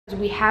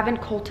We haven't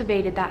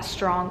cultivated that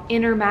strong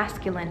inner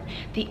masculine,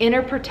 the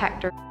inner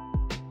protector.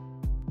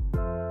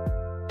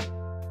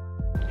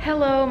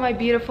 Hello, my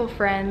beautiful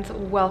friends.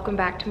 Welcome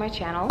back to my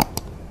channel.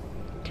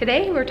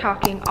 Today we're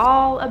talking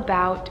all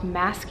about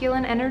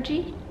masculine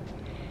energy,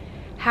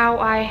 how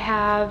I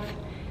have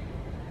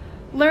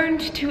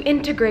learned to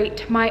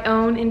integrate my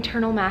own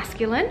internal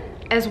masculine,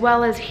 as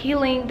well as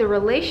healing the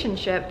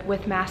relationship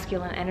with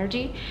masculine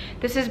energy.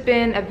 This has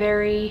been a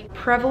very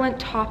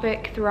prevalent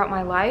topic throughout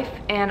my life,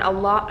 and a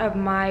lot of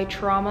my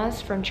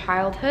traumas from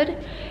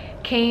childhood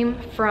came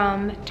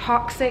from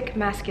toxic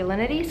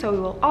masculinity. So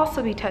we will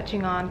also be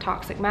touching on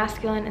toxic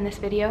masculine in this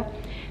video.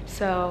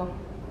 So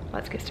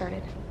let's get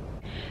started.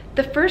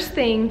 The first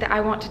thing that I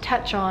want to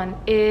touch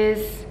on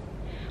is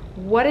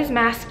what is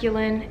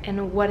masculine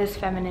and what is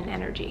feminine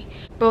energy.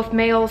 Both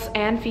males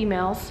and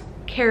females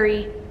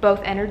carry both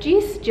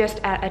energies,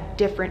 just at a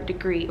different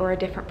degree or a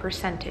different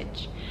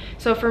percentage.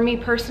 So for me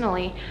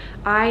personally,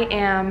 I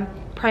am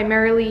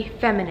primarily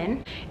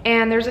feminine,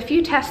 and there's a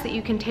few tests that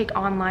you can take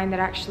online that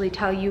actually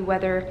tell you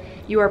whether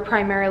you are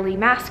primarily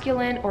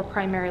masculine or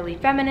primarily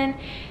feminine.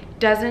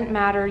 Doesn't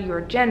matter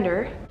your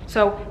gender.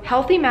 So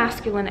healthy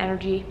masculine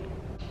energy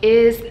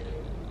is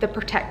the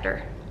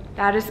protector.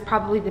 That is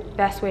probably the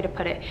best way to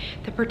put it.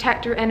 The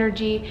protector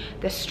energy,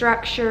 the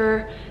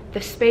structure,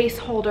 the space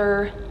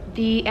holder,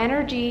 the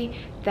energy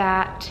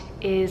that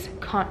is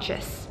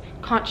consciousness.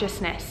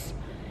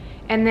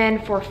 And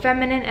then for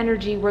feminine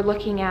energy, we're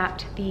looking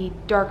at the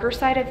darker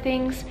side of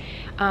things,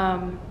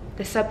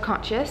 the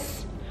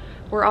subconscious.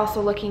 We're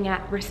also looking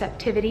at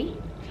receptivity.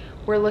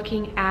 We're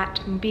looking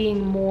at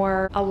being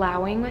more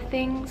allowing with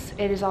things.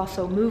 It is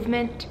also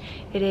movement.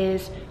 It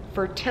is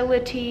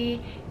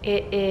fertility.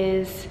 It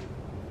is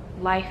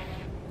life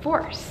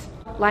force.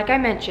 Like I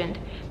mentioned,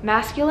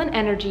 masculine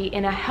energy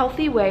in a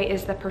healthy way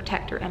is the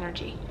protector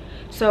energy.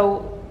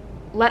 So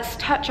let's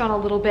touch on a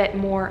little bit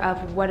more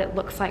of what it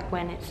looks like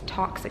when it's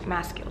toxic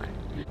masculine.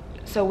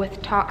 So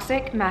with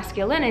toxic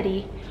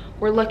masculinity,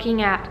 we're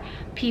looking at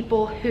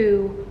people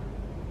who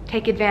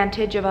take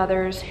advantage of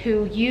others,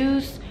 who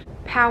use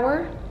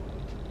power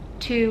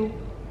to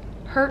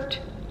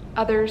hurt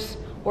others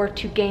or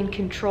to gain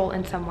control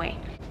in some way.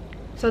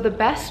 So the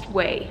best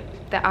way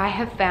that I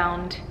have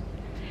found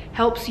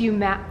helps you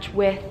match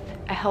with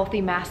a healthy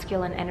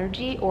masculine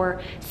energy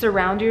or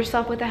surround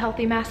yourself with a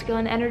healthy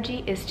masculine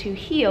energy is to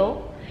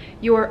heal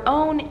your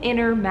own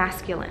inner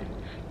masculine,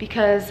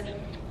 because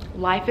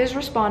life is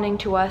responding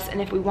to us, and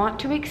if we want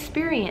to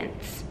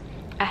experience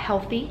a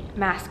healthy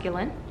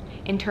masculine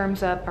in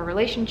terms of a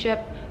relationship,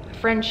 a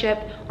friendship,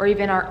 or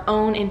even our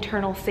own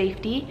internal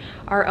safety,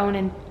 our own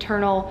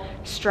internal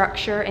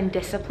structure and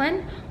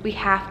discipline, we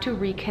have to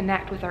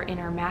reconnect with our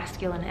inner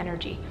masculine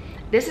energy.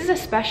 This is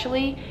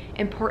especially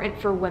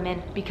important for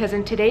women because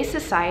in today's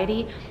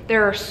society,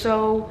 there are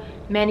so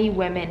many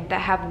women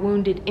that have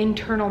wounded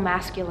internal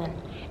masculine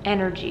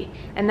energy.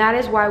 And that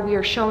is why we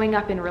are showing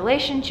up in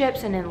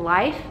relationships and in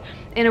life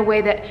in a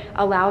way that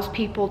allows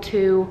people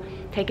to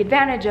take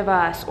advantage of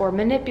us or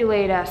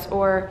manipulate us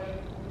or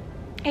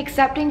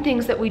accepting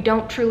things that we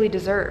don't truly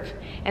deserve.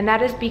 And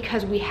that is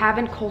because we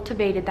haven't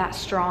cultivated that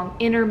strong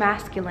inner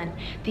masculine,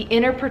 the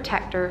inner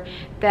protector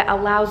that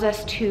allows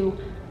us to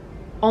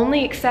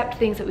only accept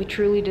things that we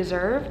truly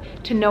deserve,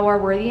 to know our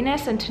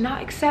worthiness, and to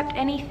not accept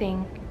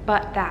anything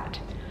but that.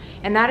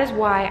 And that is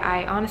why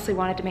I honestly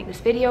wanted to make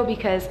this video,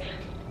 because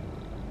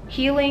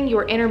healing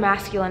your inner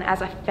masculine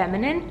as a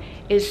feminine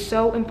is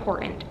so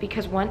important,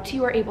 because once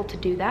you are able to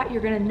do that,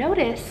 you're gonna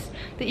notice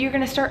that you're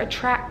gonna start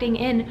attracting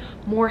in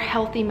more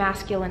healthy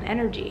masculine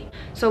energy.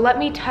 So let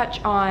me touch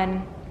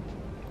on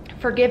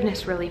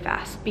forgiveness really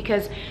fast,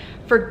 because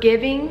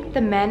forgiving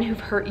the men who've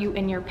hurt you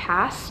in your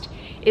past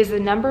is the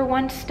number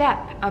one step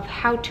of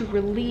how to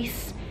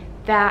release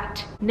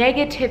that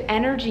negative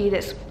energy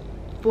that's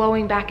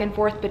flowing back and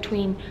forth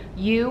between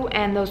you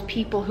and those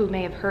people who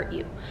may have hurt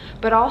you.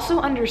 But also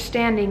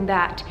understanding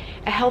that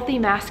a healthy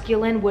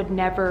masculine would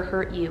never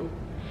hurt you.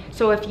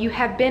 So if you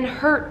have been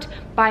hurt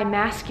by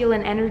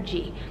masculine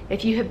energy,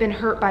 if you have been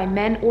hurt by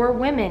men or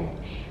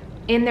women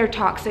in their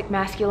toxic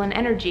masculine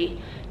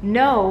energy,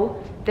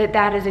 know that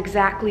that is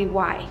exactly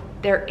why.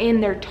 They're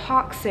in their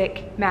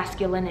toxic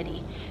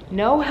masculinity.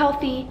 No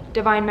healthy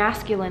divine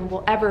masculine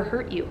will ever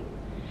hurt you.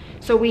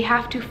 So we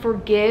have to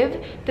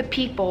forgive the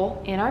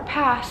people in our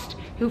past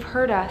who've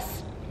hurt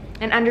us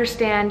and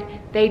understand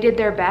they did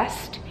their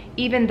best,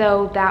 even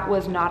though that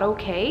was not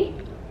okay,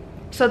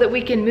 so that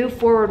we can move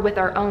forward with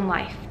our own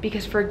life,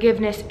 because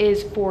forgiveness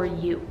is for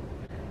you.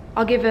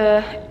 I'll give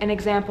an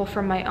example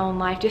from my own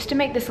life just to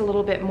make this a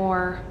little bit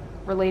more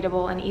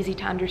relatable and easy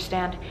to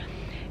understand.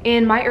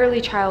 In my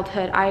early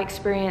childhood, I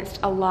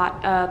experienced a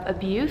lot of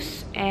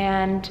abuse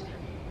and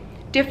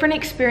different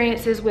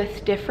experiences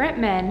with different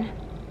men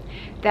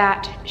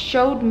that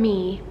showed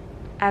me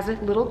as a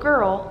little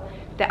girl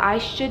that I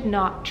should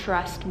not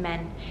trust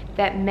men,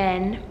 that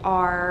men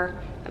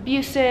are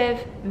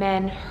abusive,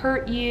 men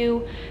hurt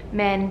you,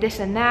 men this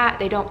and that,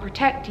 they don't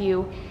protect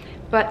you.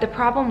 But the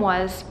problem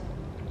was,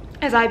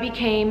 as I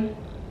became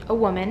a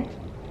woman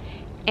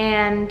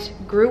and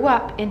grew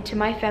up into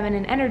my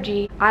feminine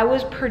energy, I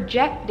was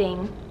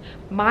projecting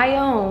my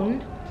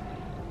own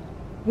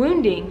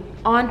wounding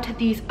onto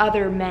these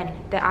other men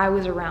that I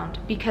was around,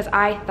 because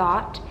I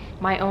thought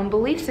my own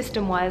belief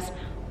system was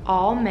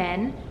all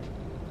men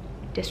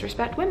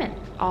disrespect women,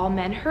 all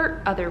men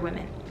hurt other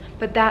women.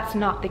 But that's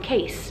not the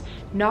case.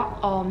 Not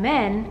all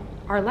men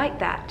are like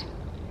that.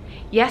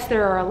 Yes,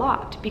 there are a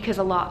lot, because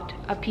a lot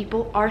of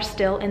people are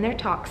still in their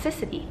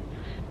toxicity.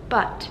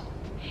 But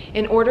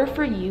in order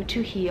for you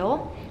to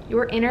heal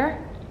your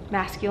inner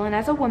masculine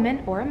as a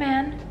woman or a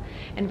man,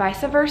 and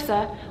vice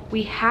versa,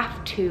 we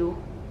have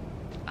to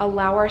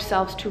allow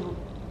ourselves to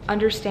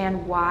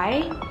understand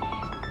why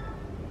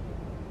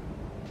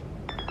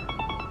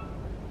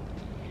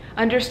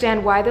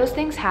those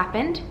things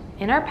happened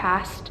in our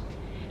past,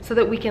 so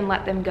that we can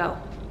let them go.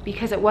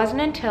 Because it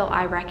wasn't until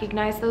I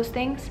recognized those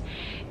things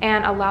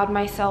and allowed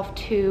myself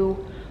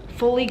to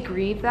fully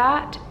grieve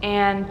that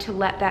and to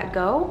let that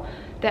go,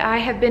 that I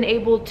have been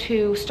able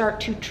to start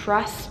to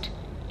trust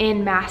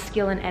in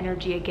masculine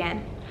energy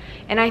again.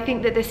 And I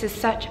think that this is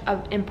such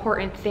an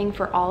important thing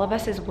for all of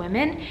us as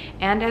women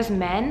and as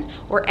men,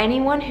 or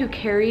anyone who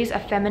carries a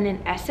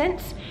feminine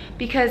essence,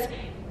 because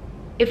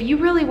if you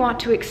really want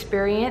to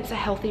experience a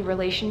healthy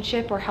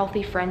relationship or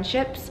healthy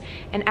friendships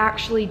and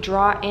actually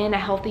draw in a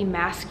healthy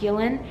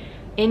masculine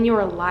in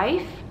your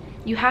life,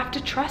 you have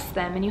to trust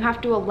them, and you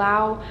have to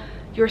allow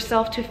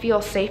yourself to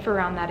feel safe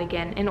around that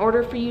again in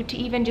order for you to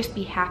even just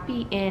be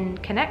happy in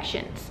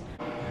connections.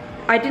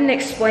 I didn't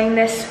explain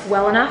this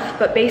well enough,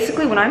 but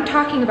basically when I'm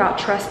talking about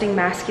trusting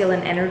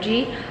masculine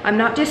energy, I'm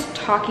not just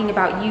talking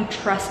about you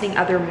trusting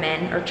other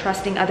men or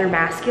trusting other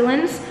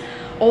masculines.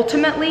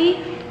 Ultimately,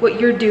 what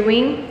you're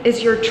doing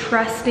is you're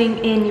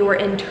trusting in your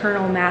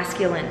internal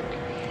masculine.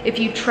 If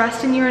you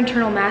trust in your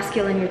internal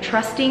masculine, you're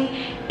trusting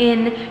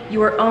in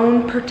your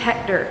own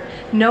protector,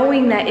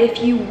 knowing that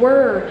if you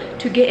were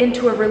to get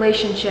into a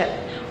relationship,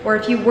 or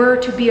if you were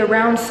to be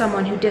around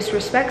someone who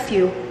disrespects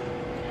you,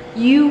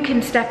 you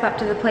can step up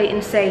to the plate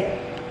and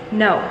say,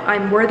 no,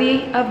 I'm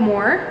worthy of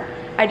more,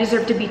 I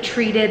deserve to be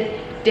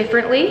treated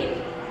differently,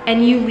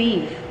 and you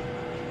leave.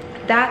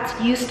 That's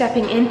you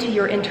stepping into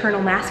your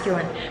internal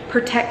masculine,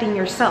 protecting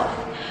yourself.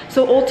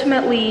 So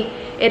ultimately,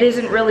 it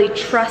isn't really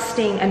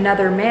trusting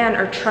another man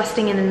or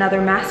trusting in another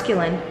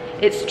masculine.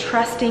 It's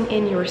trusting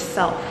in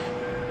yourself.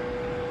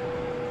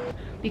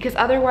 Because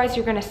otherwise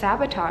you're gonna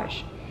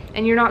sabotage,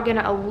 and you're not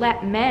gonna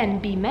let men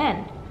be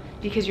men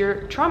because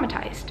you're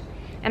traumatized.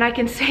 And I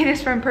can say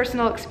this from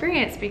personal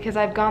experience, because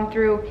I've gone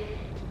through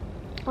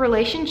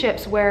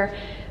relationships where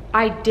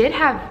I did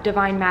have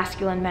divine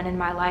masculine men in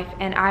my life,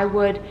 and I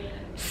would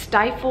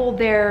stifle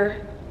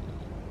their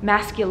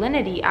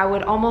masculinity. I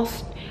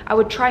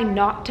would try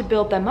not to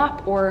build them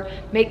up or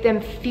make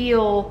them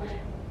feel,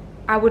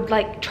 I would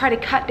like try to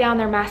cut down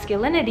their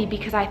masculinity,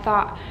 because I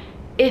thought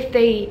if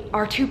they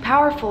are too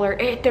powerful or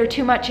if they're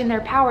too much in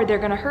their power, they're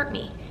gonna hurt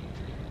me.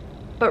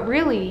 But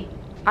really,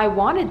 I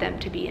wanted them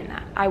to be in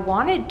that. I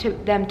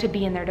wanted them to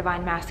be in their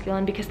divine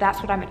masculine, because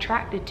that's what I'm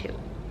attracted to.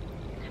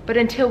 But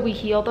until we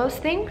heal those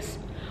things,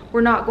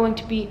 we're not going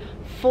to be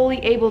fully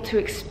able to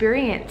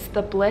experience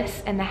the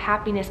bliss and the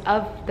happiness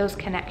of those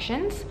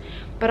connections,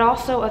 but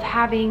also of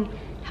having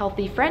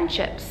healthy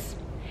friendships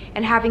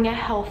and having a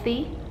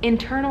healthy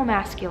internal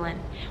masculine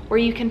where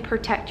you can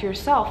protect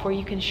yourself, where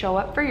you can show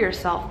up for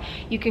yourself,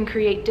 you can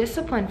create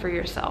discipline for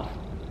yourself.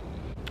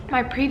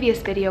 My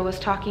previous video was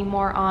talking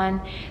more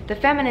on the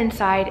feminine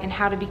side and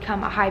how to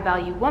become a high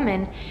value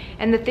woman.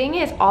 And the thing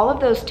is, all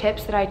of those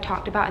tips that I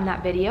talked about in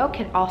that video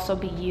can also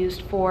be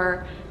used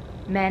for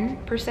men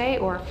per se,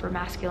 or for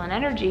masculine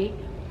energy,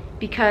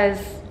 because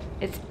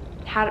it's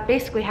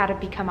basically how to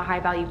become a high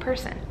value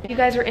person. If you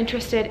guys are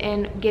interested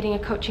in getting a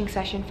coaching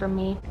session from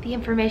me, the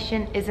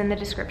information is in the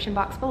description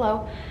box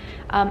below.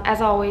 As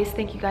always,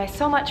 thank you guys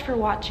so much for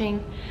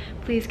watching.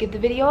 Please give the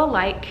video a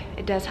like,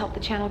 it does help the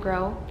channel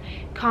grow.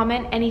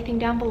 Comment anything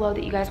down below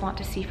that you guys want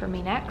to see from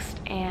me next,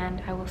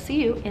 and I will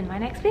see you in my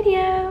next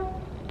video.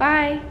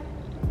 Bye.